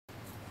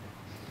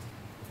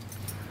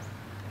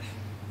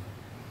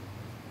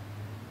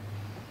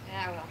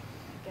Yeah, well,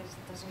 I guess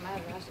it doesn't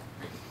matter, does it?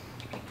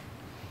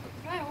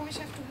 Do I always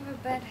have to have a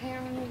bad hair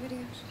in your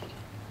videos?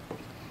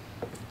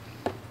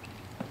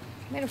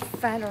 Made a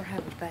fat or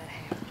have a bad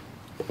hair?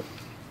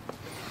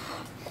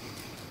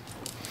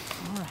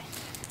 Alright.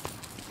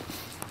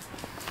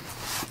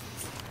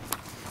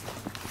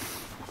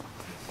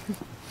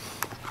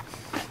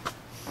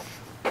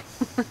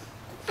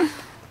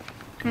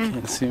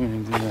 Can't see when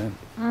you do that.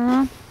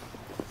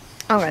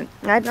 Okay,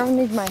 I don't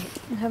need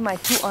have my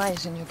 2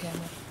 eyes in your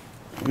camera.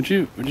 Would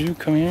you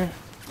come here?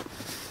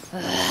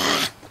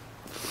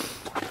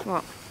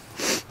 Well,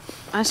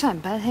 I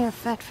said bad hair,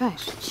 fat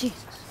face.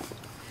 Jesus.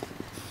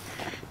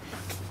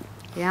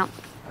 Yeah.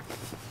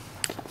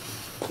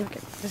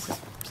 Okay, this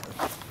is.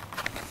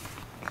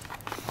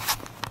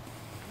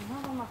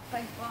 Not on my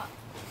fake butt.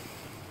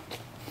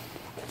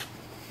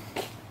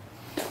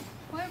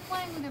 Why are you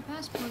playing with your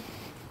passport?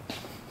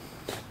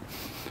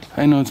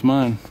 I know it's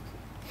mine.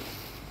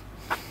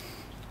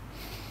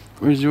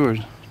 Where's yours?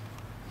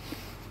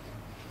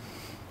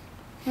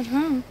 At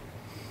home.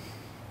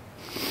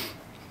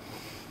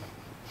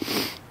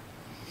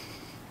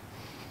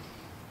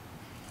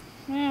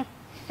 Yeah,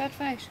 fat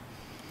face.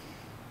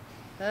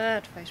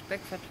 Fat face,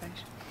 big fat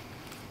face.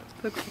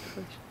 Big fat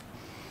face.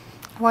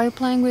 Why are you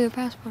playing with your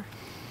passport?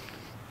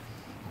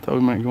 Thought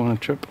we might go on a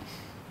trip.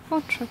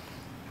 What trip?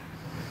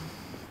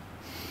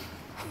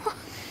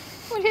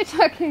 What are you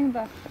talking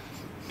about?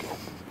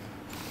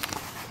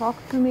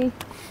 Talk to me.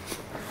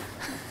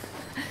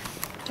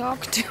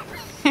 Talk to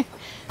me.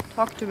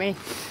 Talk to me.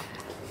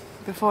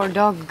 Before a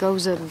dog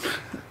goes and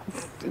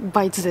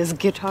bites this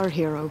Guitar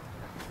Hero.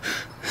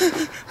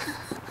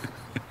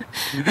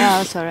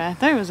 Oh, sorry. I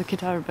thought it was a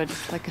guitar, but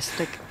it's like a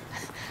stick.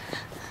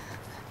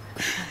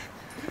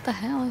 What the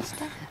hell is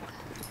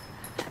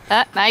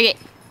that? Maggie.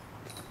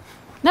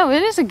 No,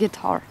 it is a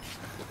guitar.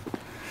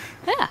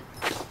 Yeah.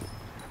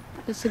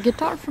 It's a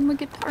guitar from a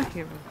Guitar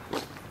Hero.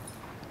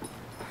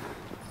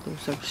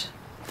 Losers.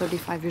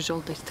 35 years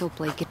old, they still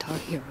play Guitar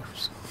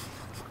Heroes.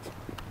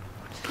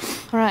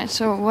 Alright,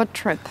 so what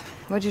trip?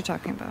 What are you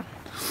talking about?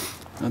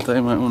 I thought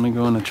you might want to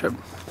go on a trip.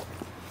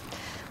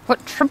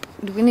 What trip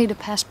do we need a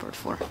passport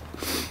for?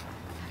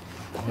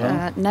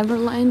 Well,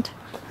 Neverland?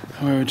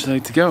 where would you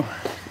like to go?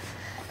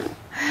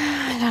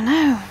 I don't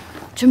know.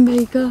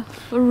 Jamaica,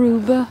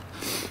 Aruba.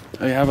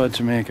 Oh yeah, how about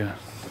Jamaica?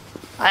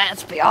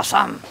 That'd be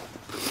awesome.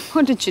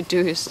 What did you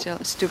do, you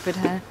stupid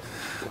head?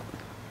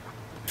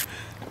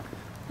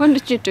 What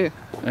did you do?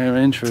 I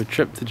arranged for a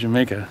trip to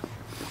Jamaica.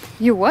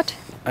 You what?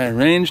 I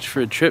arranged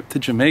for a trip to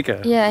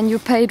Jamaica. Yeah, and you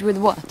paid with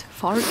what?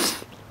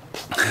 Farts?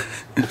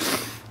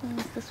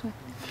 This way.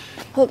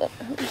 Hold on.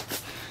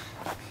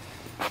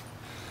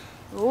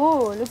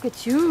 Oh, look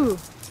at you.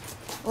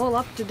 All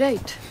up to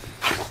date.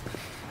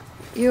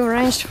 You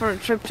arranged for a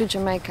trip to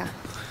Jamaica.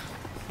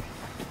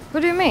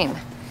 What do you mean?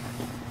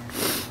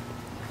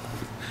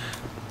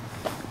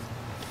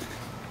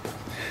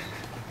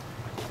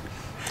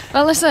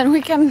 Well, listen,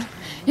 you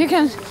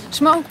can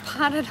smoke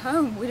pot at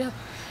home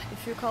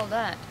if you call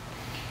that.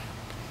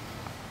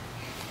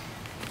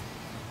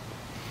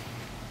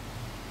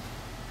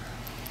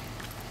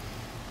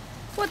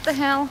 What the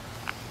hell?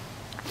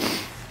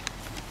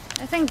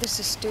 I think this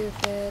is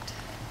stupid.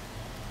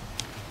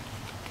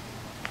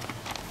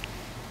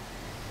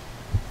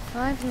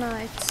 5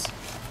 nights.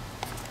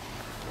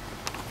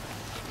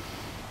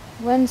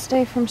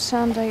 Wednesday from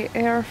Sunday,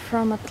 air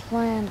from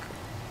Atlanta.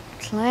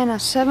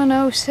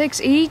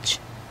 706 each?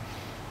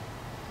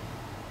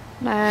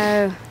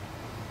 No.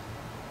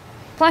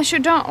 Plus you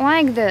don't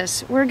like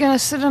this. We're gonna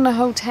sit in a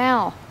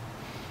hotel.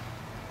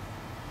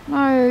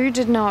 No, you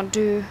did not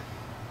do.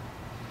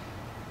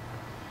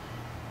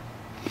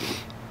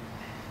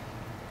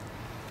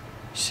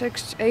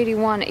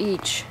 $681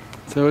 each.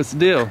 So what's the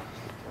deal?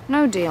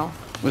 No deal.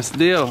 What's the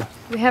deal?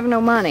 We have no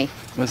money.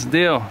 What's the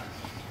deal?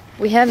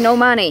 We have no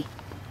money.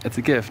 It's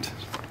a gift.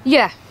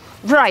 Yeah,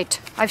 right.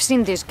 I've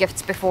seen these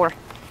gifts before.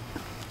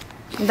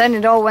 And then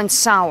it all went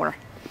sour.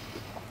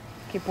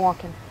 Keep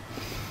walking.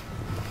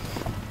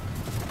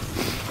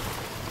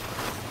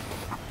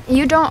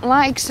 You don't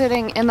like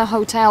sitting in the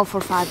hotel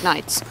for 5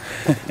 nights.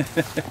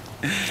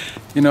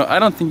 You know, I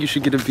don't think you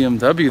should get a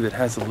BMW that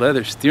has a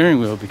leather steering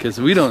wheel because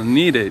we don't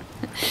need it.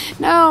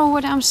 No,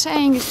 what I'm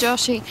saying is,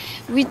 Joshy,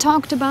 we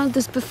talked about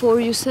this before.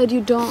 You said you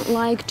don't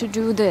like to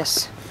do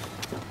this.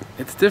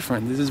 It's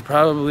different. This is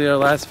probably our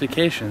last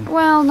vacation.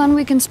 Well, then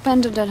we can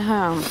spend it at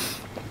home.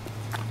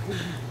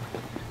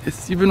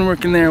 You've been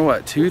working there,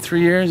 what, 2-3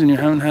 years and you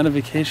haven't had a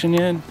vacation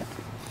yet?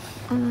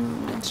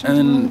 And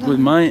then with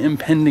my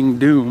impending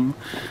doom,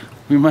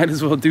 we might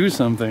as well do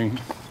something.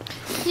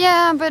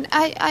 Yeah, but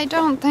I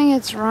don't think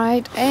it's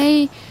right.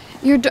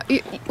 We're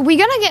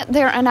gonna get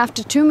there, and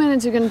after 2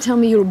 minutes, you're gonna tell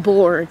me you're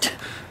bored.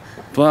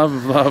 Blah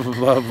blah blah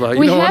blah blah.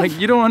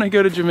 You don't want to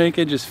go to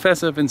Jamaica. Just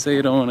fess up and say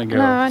you don't want to go.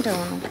 No, I don't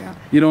want to go.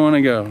 You don't want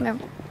to go. No.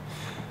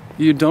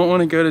 You don't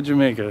want to go to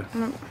Jamaica.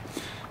 No.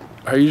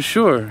 Are you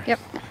sure? Yep.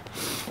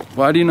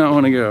 Why do you not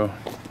want to go?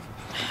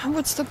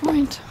 What's the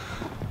point?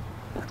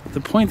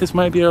 The point. This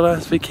might be our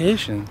last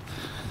vacation.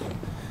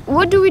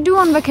 What do we do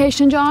on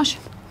vacation, Josh?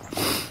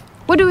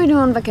 What do we do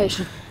on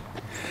vacation?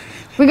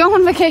 We go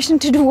on vacation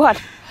to do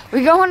what?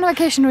 We go on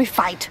vacation, we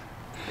fight.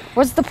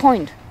 What's the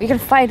point? We can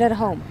fight at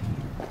home.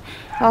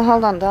 Oh,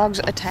 hold on, dog's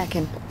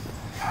attacking.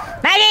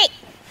 Maggie!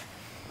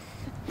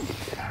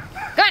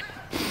 Good!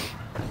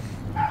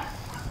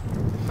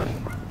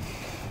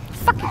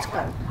 Fuck, it's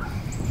cold.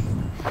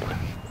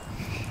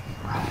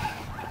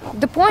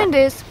 The point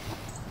is,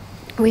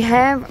 we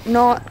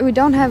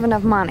don't have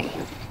enough money.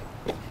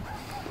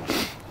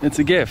 It's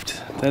a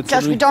gift. That's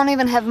Josh, we don't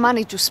even have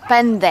money to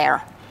spend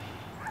there.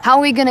 How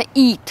are we gonna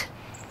eat?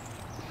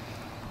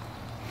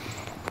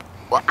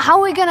 Well, how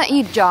are we gonna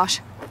eat,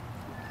 Josh?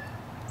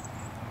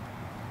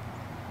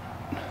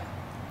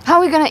 How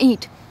are we gonna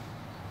eat?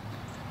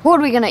 What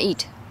are we gonna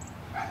eat?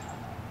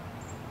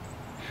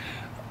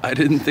 I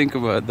didn't think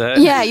about that.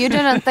 Yeah, you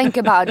didn't think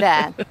about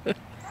that.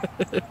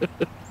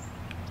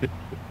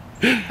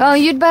 Well,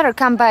 you'd better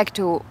come back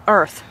to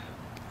Earth.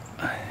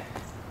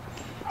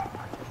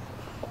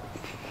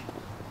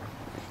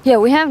 Yeah,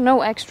 we have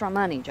no extra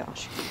money,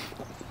 Josh.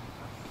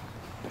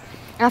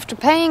 After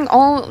paying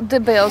all the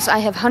bills, I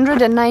have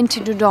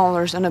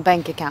 $192 on a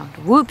bank account.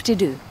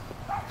 Whoop-de-doo.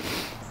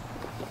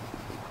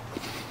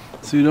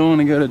 So you don't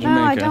want to go to Jamaica?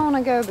 No, I don't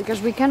want to go because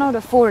we cannot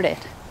afford it.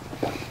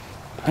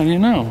 How do you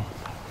know?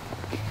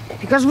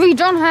 Because we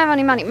don't have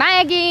any money.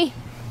 Maggie!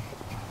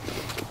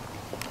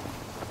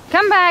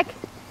 Come back!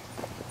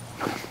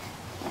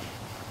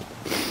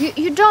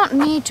 You don't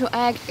need to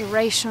act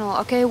irrational,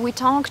 okay? We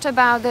talked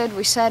about it.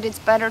 We said it's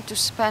better to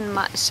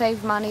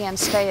save money and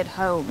stay at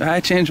home. I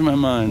changed my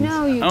mind.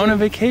 No, you I want a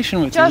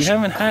vacation with Josh, you.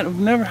 We've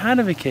never had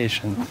a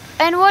vacation.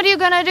 And what are you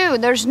gonna do?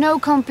 There's no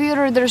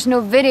computer, there's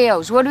no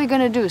videos. What are we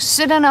gonna do?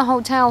 Sit in a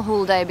hotel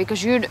whole day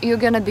because you're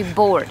gonna be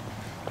bored.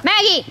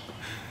 Maggie!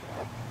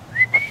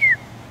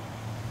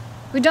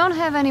 We don't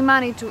have any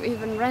money to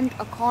even rent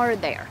a car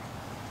there.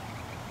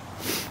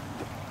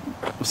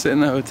 We'll sit in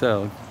the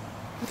hotel.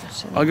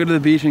 I'll go to the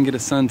beach and get a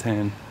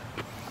suntan.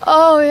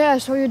 Oh yeah,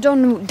 so you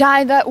don't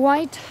dye that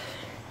white?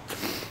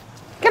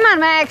 Come on,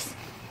 Max!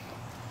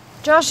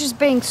 Josh is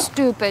being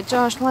stupid.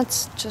 Josh,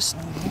 let's just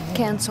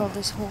cancel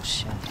this whole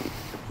shit.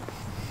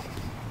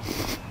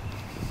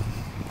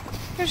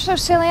 You're so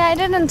silly. I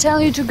didn't tell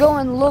you to go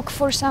and look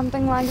for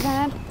something like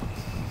that.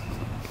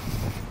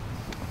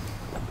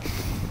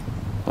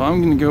 Well,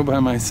 I'm gonna go by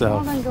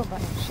myself. Well, then go by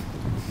yourself.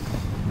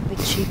 A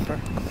bit cheaper.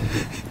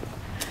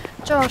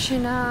 Josh,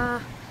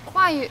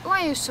 why are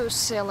you so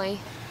silly?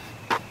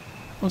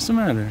 What's the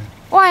matter?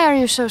 Why are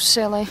you so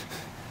silly?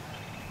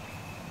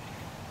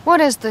 What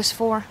is this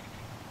for?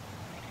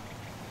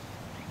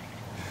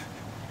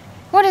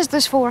 What is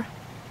this for?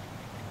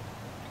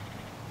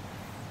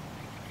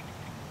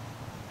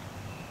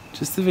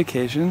 Just a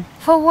vacation.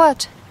 For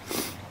what?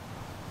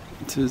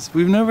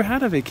 We've never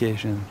had a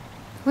vacation.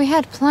 We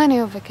had plenty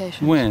of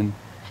vacations. When?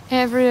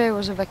 Every day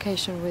was a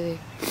vacation with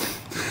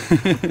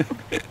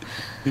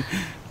you.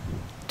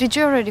 Did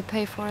you already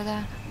pay for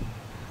that?